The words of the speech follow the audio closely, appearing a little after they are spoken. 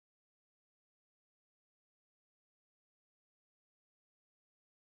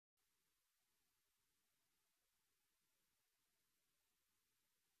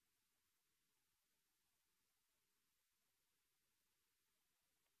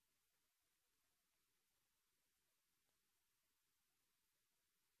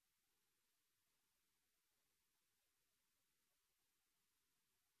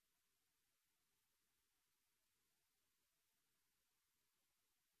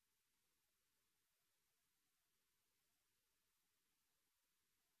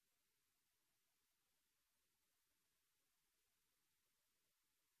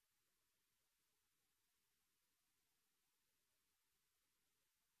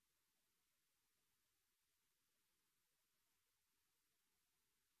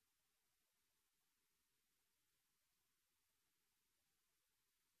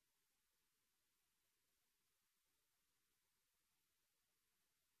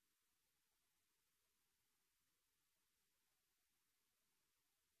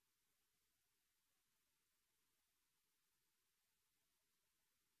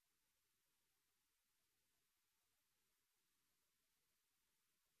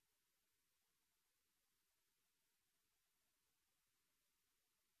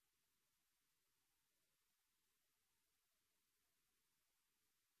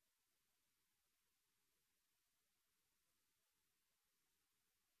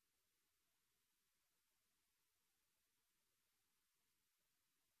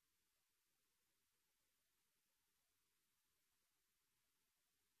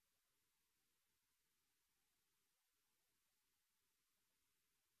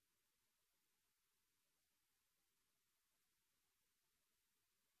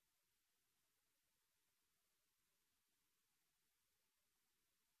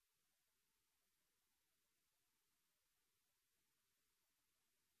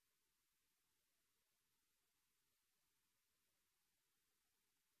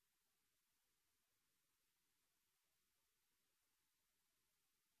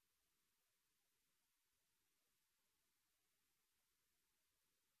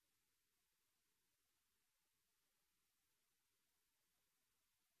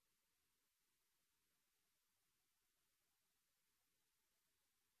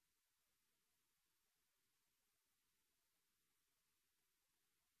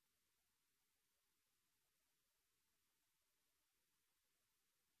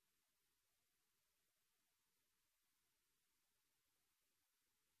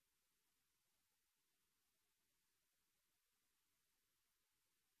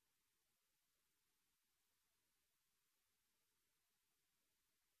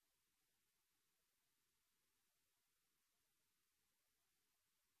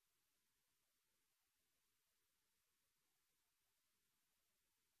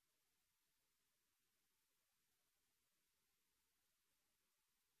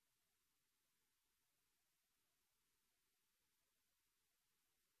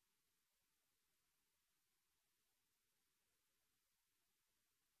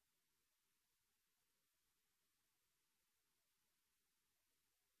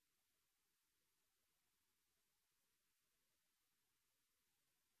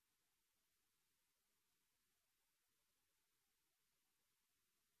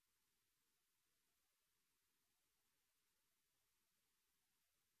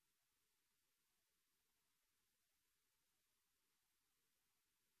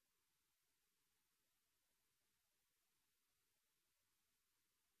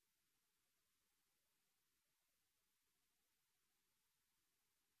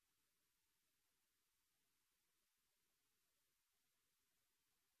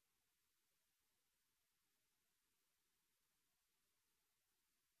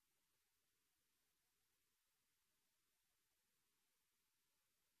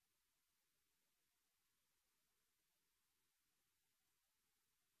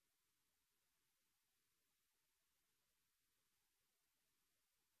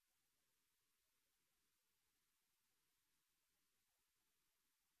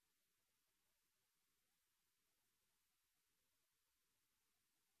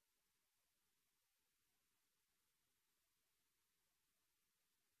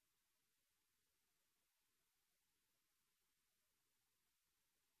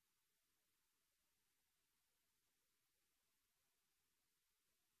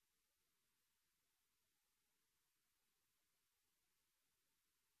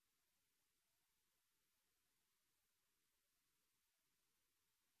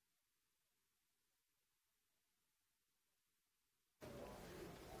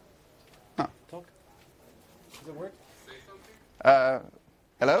Does it work?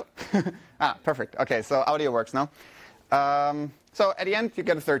 Hello? Perfect. Okay, so audio works now. So at the end, you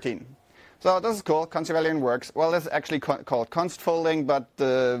get a 13. So this is cool. Const evaluating works. Well, this is actually called const folding, but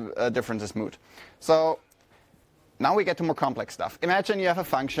the difference is moot. So now we get to more complex stuff. Imagine you have a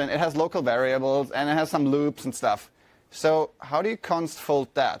function. It has local variables, and it has some loops and stuff. So how do you const fold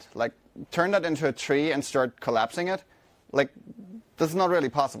that? Like, turn that into a tree and start collapsing it? Like, this is not really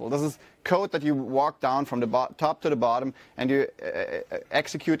possible. This is code that you walk down from the top to the bottom, and you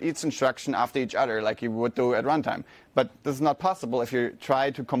execute each instruction after each other, like you would do at runtime. But this is not possible if you try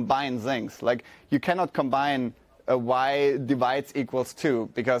to combine things. Like, you cannot combine y divides equals 2,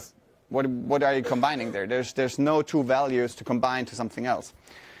 because what are you combining there? There's no two values to combine to something else.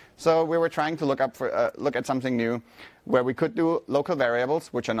 So we were trying to look at something new, where we could do local variables,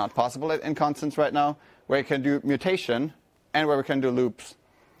 which are not possible in constants right now, where you can do mutation, and where we can do loops.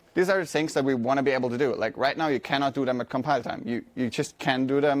 These are the things that we want to be able to do. Like right now, you cannot do them at compile time. You just can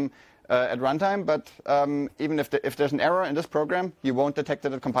do them at runtime, but even if there's an error in this program, you won't detect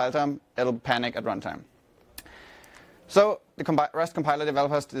it at compile time. It'll panic at runtime. So the Rust compiler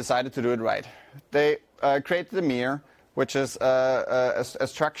developers decided to do it right. They created the mir, which is a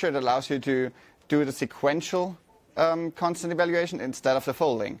structure that allows you to do the sequential constant evaluation instead of the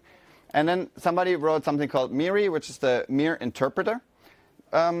folding. And then somebody wrote something called miri, which is the mir interpreter,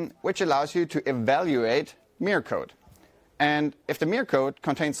 which allows you to evaluate mir code. And if the mir code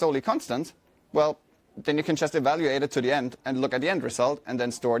contains solely constants, well, then you can just evaluate it to the end and look at the end result and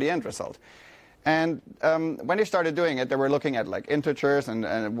then store the end result. And when they started doing it, they were looking at like integers and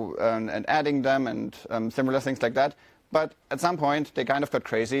adding them and similar things like that. But at some point, they kind of got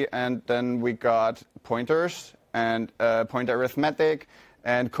crazy, and then we got pointers and pointer arithmetic,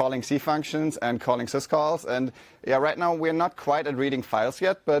 and calling C functions and calling syscalls. And yeah, right now we're not quite at reading files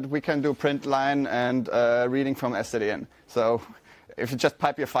yet, but we can do print line and reading from stdin. So if you just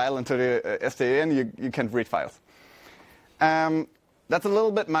pipe your file into the stdin, you can read files. That's a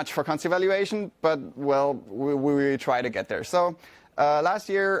little bit much for const evaluation, but well, we try to get there. So last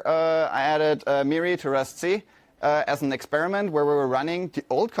year I added miri to rustc as an experiment where we were running the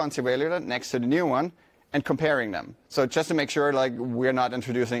old const evaluator next to the new one and comparing them. So just to make sure like we're not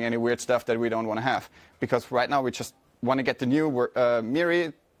introducing any weird stuff that we don't want to have. Because right now we just want to get the new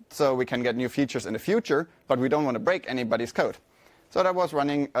miri so we can get new features in the future, but we don't want to break anybody's code. So that was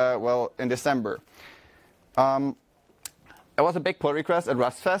running well in December. There was a big pull request at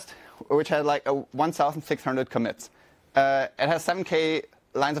RustFest, which had like 1,600 commits. It has 7K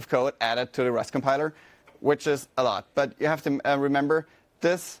lines of code added to the Rust compiler, which is a lot. But you have to remember,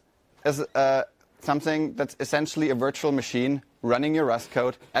 this is something that's essentially a virtual machine running your Rust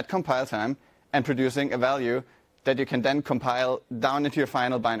code at compile time and producing a value that you can then compile down into your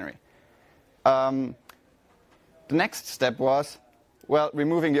final binary. The next step was, well,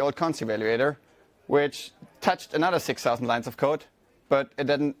 removing the old const evaluator, which touched another 6,000 lines of code, but it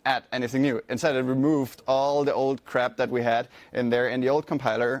didn't add anything new. Instead, it removed all the old crap that we had in there in the old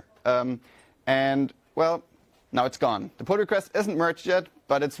compiler. And, well, now it's gone. The pull request isn't merged yet,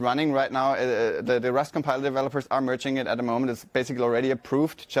 but it's running right now. The Rust compiler developers are merging it at the moment. It's basically already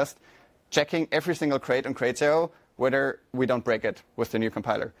approved, just checking every single crate on crate.io whether we don't break it with the new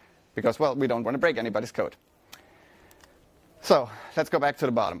compiler. Because, well, we don't want to break anybody's code. So let's go back to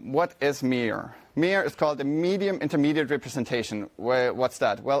the bottom. What is mir? Mir is called a medium intermediate representation. What's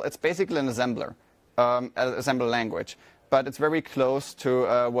that? Well, it's basically an assembler, an assembler language. But it's very close to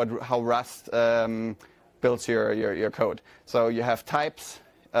how Rust builds your code. So you have types.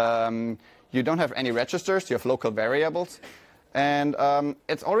 You don't have any registers. You have local variables. And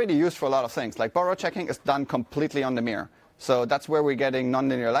it's already used for a lot of things. Like borrow checking is done completely on the mir. So that's where we're getting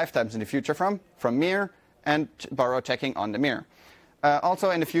nonlinear lifetimes in the future from mir and borrow checking on the mir. Also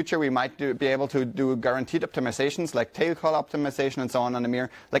in the future, we might be able to do guaranteed optimizations like tail call optimization and so on the mir.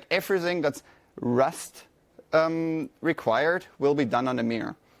 Like everything that's Rust required will be done on the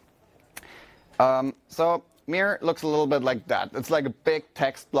mir. So mir looks a little bit like that. It's like a big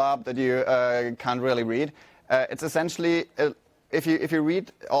text blob that you can't really read. It's essentially, if you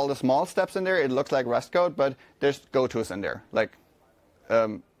read all the small steps in there, it looks like Rust code, but there's gotos in there, like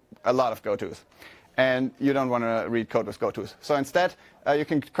a lot of gotos. And you don't want to read code with gotos. So instead, you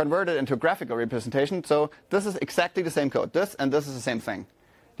can convert it into a graphical representation. So this is exactly the same code. This and this is the same thing.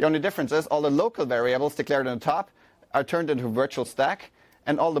 The only difference is all the local variables declared on the top are turned into a virtual stack,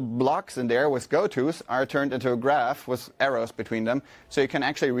 and all the blocks in there with gotos are turned into a graph with arrows between them, so you can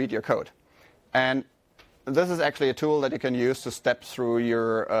actually read your code. And this is actually a tool that you can use to step through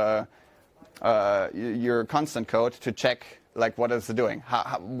your constant code to check like what is it doing?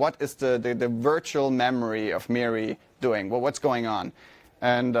 What is the virtual memory of miri doing? Well, what's going on?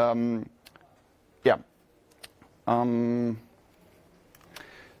 And yeah.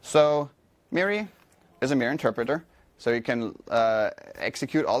 So miri is a mere interpreter. So you can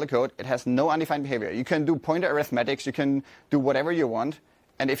execute all the code. It has no undefined behavior. You can do pointer arithmetics. You can do whatever you want.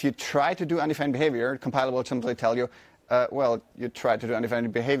 And if you try to do undefined behavior, the compiler will simply tell you, well, you tried to do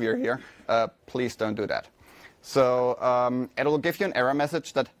undefined behavior here. Please don't do that. So it will give you an error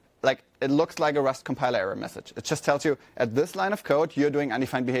message that, like, it looks like a Rust compiler error message. It just tells you, at this line of code, you're doing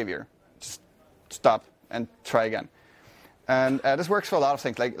undefined behavior. Just stop and try again. And this works for a lot of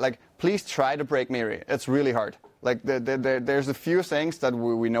things. Like please try to break miri. It's really hard. Like there's a few things that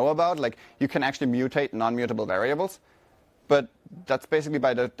we know about. Like you can actually mutate non-mutable variables. But that's basically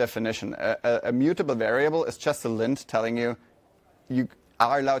by the definition. A mutable variable is just a lint telling you you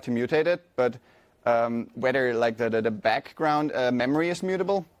are allowed to mutate it, but whether like the background memory is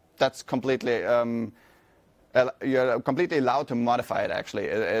mutable, that's completely you're completely allowed to modify it. Actually,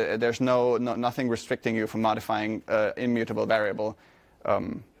 there's nothing restricting you from modifying immutable variable.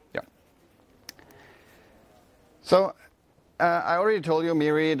 Yeah. So I already told you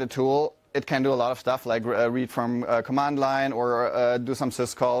miri, the tool. It can do a lot of stuff like read from command line or do some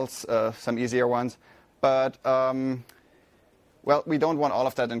syscalls, some easier ones. But, well, we don't want all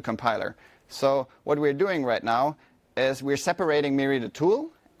of that in compiler. So what we're doing right now is we're separating miri the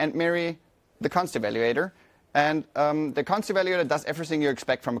tool and miri the const evaluator. And the const evaluator does everything you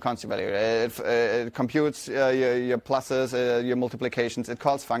expect from a const evaluator. It computes your pluses, your multiplications, it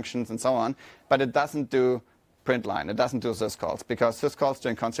calls functions and so on. But it doesn't do print line. It doesn't do syscalls, because syscalls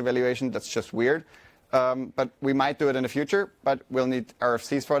during const evaluation, that's just weird. But we might do it in the future, but we'll need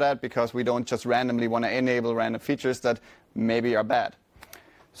RFCs for that, because we don't just randomly want to enable random features that maybe are bad.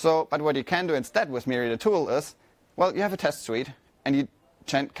 So, but what you can do instead with miri the tool is, well, you have a test suite, and you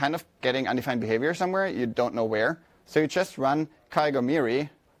kind of getting undefined behavior somewhere, you don't know where. So you just run cargo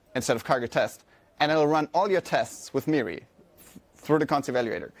miri instead of cargo test, and it'll run all your tests with miri through the const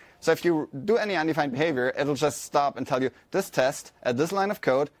evaluator. So if you do any undefined behavior, it'll just stop and tell you, this test at this line of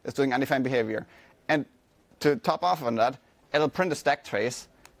code is doing undefined behavior. And to top off on that, it'll print a stack trace.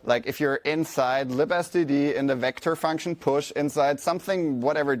 Like if you're inside libstd in the vector function push inside something,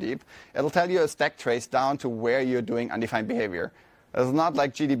 whatever deep, it'll tell you a stack trace down to where you're doing undefined behavior. It's not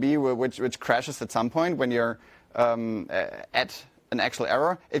like GDB, which crashes at some point when you're at an actual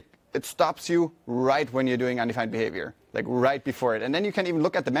error. It stops you right when you're doing undefined behavior, like right before it. And then you can even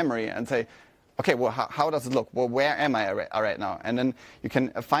look at the memory and say, okay, well, how does it look? Well, where am I right now? And then you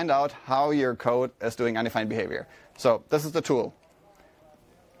can find out how your code is doing undefined behavior. So this is the tool.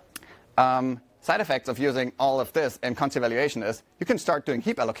 Side effects of using all of this in const evaluation is you can start doing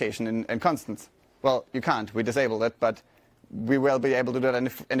heap allocation in constants. Well, you can't. We disabled it, but we will be able to do that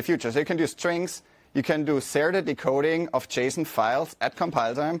in the future. So you can do strings. You can do SERDA decoding of JSON files at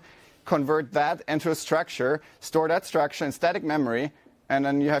compile time, convert that into a structure, store that structure in static memory, and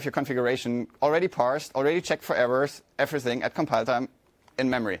then you have your configuration already parsed, already checked for errors, everything at compile time in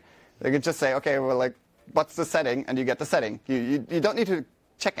memory. You can just say, okay, well, like, what's the setting? And you get the setting. You don't need to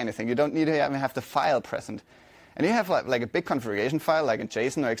check anything. You don't need to even have the file present. And you have like a big configuration file, like in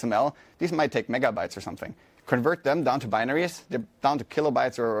JSON or XML. These might take megabytes or something. Convert them down to binaries, they're down to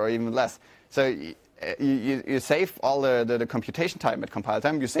kilobytes or even less. So you save all the computation time at compile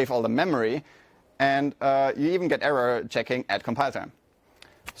time, you save all the memory, and you even get error checking at compile time.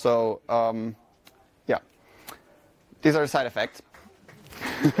 So, yeah, these are the side effects.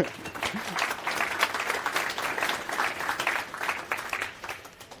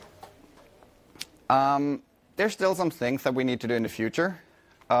 There's still some things that we need to do in the future.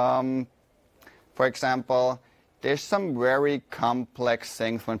 For example, there's some very complex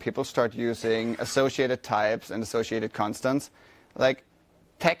things when people start using associated types and associated constants. Like,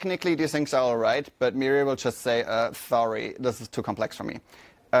 technically these things are all right, but miri will just say, sorry, this is too complex for me.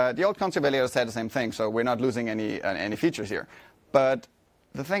 The old const evaluator said the same thing, so we're not losing any features here. But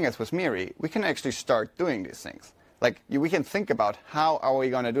the thing is, with miri, we can actually start doing these things. Like, we can think about how are we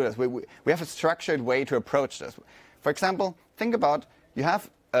going to do this. We have a structured way to approach this. For example, think about you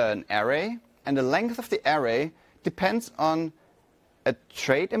have an array, and the length of the array depends on a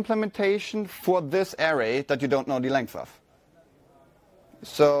trait implementation for this array that you don't know the length of.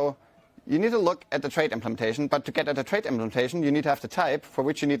 So you need to look at the trait implementation, but to get at the trait implementation, you need to have the type for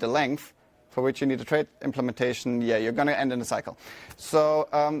which you need the length, for which you need the trait implementation. Yeah, you're going to end in a cycle.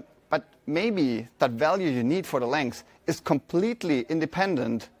 So, but maybe that value you need for the length is completely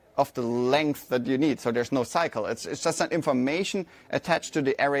independent of the length that you need. So there's no cycle. It's just an information attached to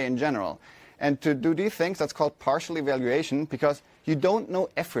the array in general. And to do these things, that's called partial evaluation, because you don't know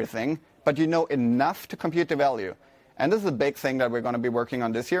everything, but you know enough to compute the value. And this is a big thing that we're going to be working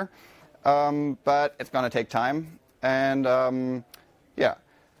on this year, but it's going to take time. And yeah,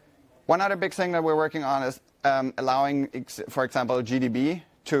 one other big thing that we're working on is allowing, for example, GDB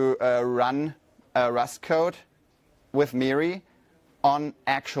to run Rust code with miri on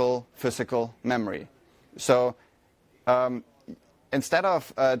actual physical memory. So instead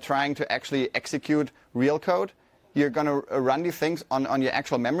of trying to actually execute real code, you're going to run these things on your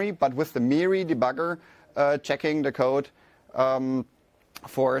actual memory, but with the miri debugger checking the code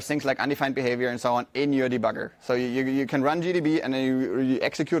for things like undefined behavior and so on in your debugger. So you can run GDB and then you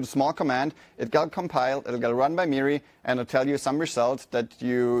execute a small command. It'll compile, it'll get run by miri, and it'll tell you some results that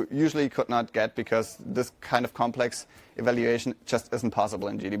you usually could not get because this kind of complex evaluation just isn't possible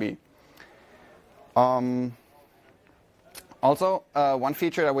in GDB. Also, one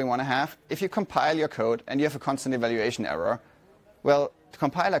feature that we want to have, if you compile your code and you have a constant evaluation error, well, the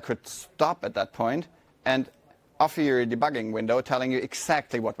compiler could stop at that point and offer you a debugging window telling you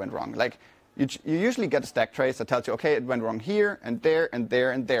exactly what went wrong. Like, you usually get a stack trace that tells you, okay, it went wrong here and there and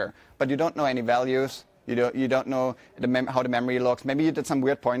there and there, but you don't know any values. You don't know how the memory looks. Maybe you did some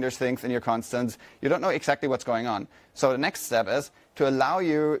weird pointers things in your constants. You don't know exactly what's going on. So the next step is to allow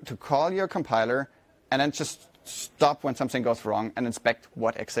you to call your compiler and then just stop when something goes wrong and inspect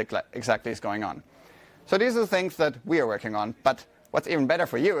what exactly is going on. So these are the things that we are working on. But what's even better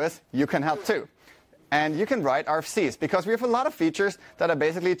for you is you can help too. And you can write RFCs, because we have a lot of features that are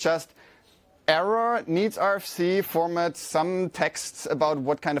basically just error needs RFC, format some texts about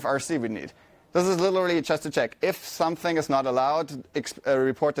what kind of RFC we need. This is literally just to check. If something is not allowed,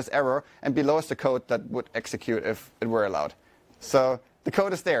 report this error, and below is the code that would execute if it were allowed. So the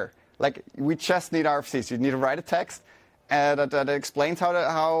code is there. Like, we just need RFCs. You need to write a text that explains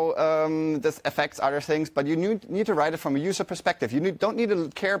how this affects other things, but you need to write it from a user perspective. You don't need to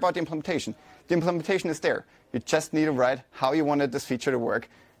care about the implementation. The implementation is there. You just need to write how you wanted this feature to work,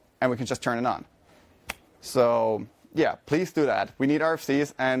 and we can just turn it on. So yeah, please do that. We need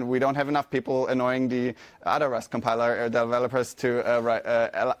RFCs, and we don't have enough people annoying the other Rust compiler developers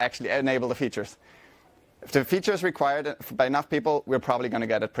to actually enable the features. If the feature is required by enough people, we're probably going to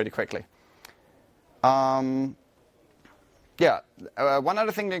get it pretty quickly. Yeah, one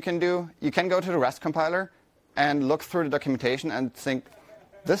other thing that you can do, you can go to the Rust compiler and look through the documentation and think,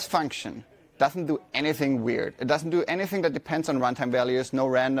 this function doesn't do anything weird. It doesn't do anything that depends on runtime values, no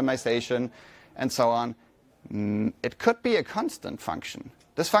randomization, and so on. It could be a constant function.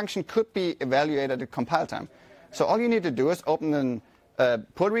 This function could be evaluated at compile time. So all you need to do is open a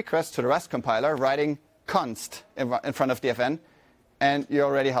pull request to the Rust compiler, writing const in front of the fn, and you're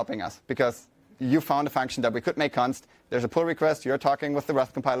already helping us, because you found a function that we could make const. There's a pull request. You're talking with the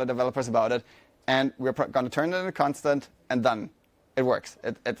Rust compiler developers about it, and we're going to turn it into constant, and done. It works.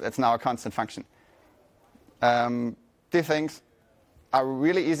 It's now a constant function. These things are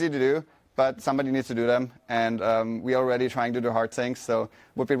really easy to do, but somebody needs to do them, and we're already trying to do hard things, so it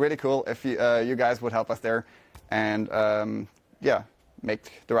would be really cool if you guys would help us there, and yeah,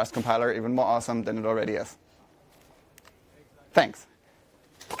 make the Rust compiler even more awesome than it already is. Thanks.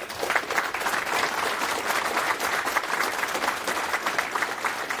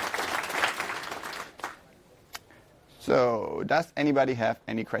 So, does anybody have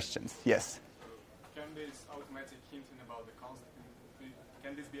any questions? Yes? Can this automatic hinting about the const,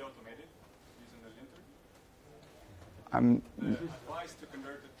 can this be automated using a linter? The advice to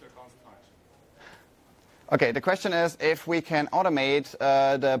convert it to a const function. Okay, the question is if we can automate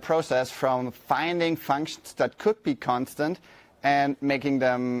the process from finding functions that could be constant and making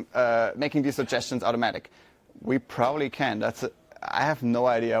these suggestions automatic. We probably can. I have no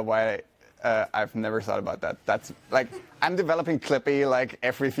idea why. I've never thought about that. That's like, I'm developing Clippy like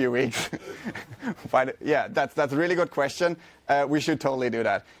every few weeks. But yeah, that's a really good question. We should totally do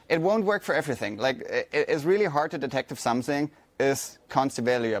that. It won't work for everything. Like, it's really hard to detect if something is const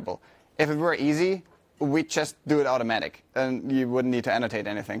evaluable. If it were easy, we'd just do it automatic, and you wouldn't need to annotate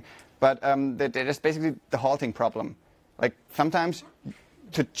anything. But there's basically the halting problem. Like, sometimes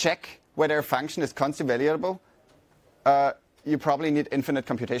to check whether a function is const evaluable, you probably need infinite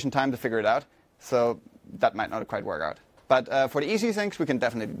computation time to figure it out, so that might not quite work out. But for the easy things, we can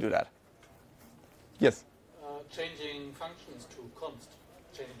definitely do that. Yes? Changing functions to const,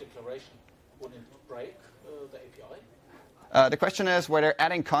 changing declaration, wouldn't it break the API? The question is whether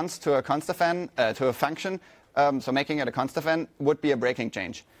adding const to a constfn, to a function, so making it a constfn, would be a breaking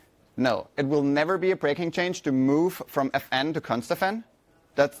change. No, it will never be a breaking change to move from fn to constfn.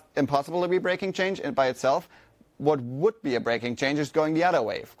 That's impossible to be breaking change by itself. what would be a breaking change is going the other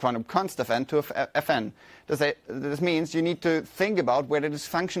way, from const fn to fn. This means you need to think about whether this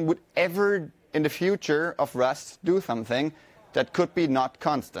function would ever, in the future of Rust, do something that could be not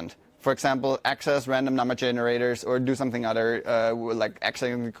constant. For example, access random number generators or do something other, like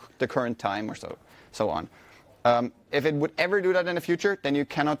accessing the current time or so on. If it would ever do that in the future, then you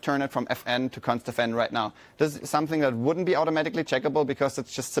cannot turn it from fn to const fn right now. This is something that wouldn't be automatically checkable because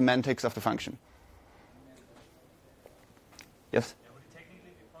it's just semantics of the function. Yes? Yeah, would it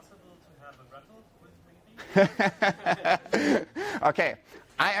technically be possible to have a REPL with maybe? Okay,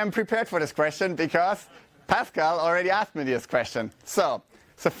 I am prepared for this question because Pascal already asked me this question. So,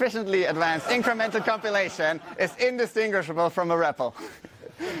 sufficiently advanced incremental compilation is indistinguishable from a REPL.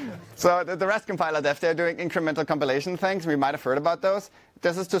 So the Rust compiler dev, they're doing incremental compilation things. We might have heard about those.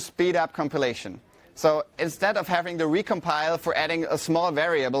 This is to speed up compilation. So instead of having to recompile for adding a small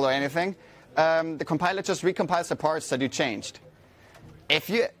variable or anything, the compiler just recompiles the parts that you changed. If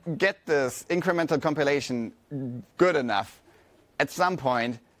you get this incremental compilation good enough, at some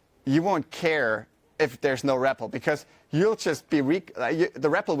point, you won't care if there's no REPL, because you'll just be the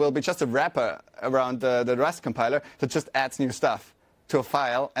REPL will be just a wrapper around the Rust compiler that just adds new stuff to a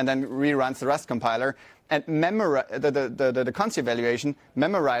file and then reruns the Rust compiler, and the const evaluation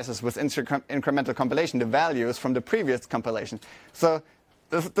memorizes with incremental compilation the values from the previous compilation. So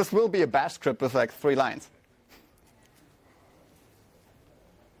this will be a bash script with like 3 lines.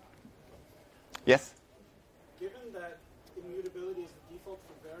 Yes? Given that immutability is the default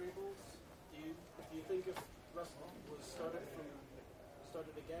for variables, do you think if Rust was started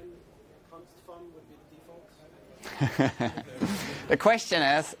again, const fun would be the default? The question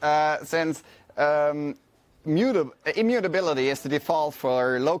is, since immutability is the default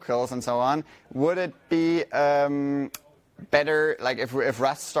for locals and so on, would it be better, like if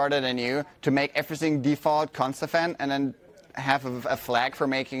Rust started anew, to make everything default const fn and then have a flag for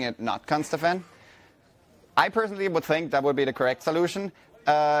making it not const fn? I personally would think that would be the correct solution.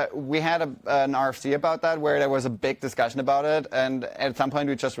 We had an RFC about that where there was a big discussion about it, and at some point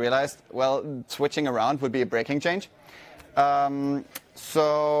we just realized, well, switching around would be a breaking change.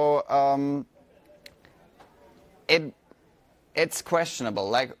 It's questionable.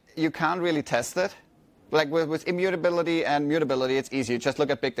 Like, you can't really test it. Like with immutability and mutability, it's easy. You just look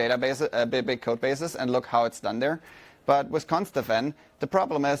at big databases, big code bases, and look how it's done there. But with const fn, the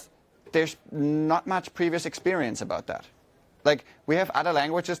problem is there's not much previous experience about that. Like, we have other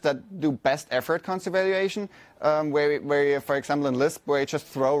languages that do best effort const evaluation, where you, for example, in Lisp, where you just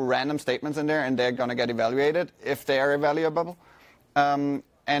throw random statements in there and they're going to get evaluated if they are evaluable.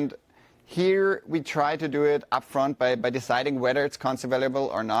 And here we try to do it upfront by deciding whether it's const evaluable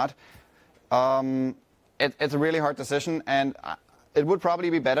or not. It's a really hard decision, and it would probably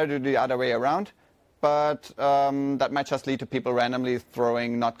be better to do the other way around. But that might just lead to people randomly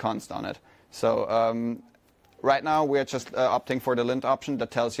throwing not const on it. So right now we're just opting for the lint option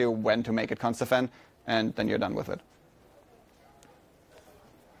that tells you when to make it const fn, and then you're done with it.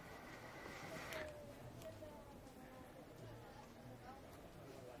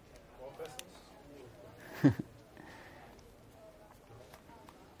 More questions?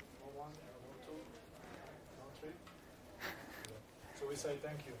 More 1, more 2, more 3. So we say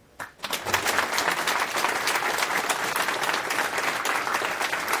thank you.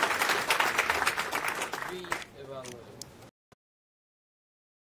 We evaluate.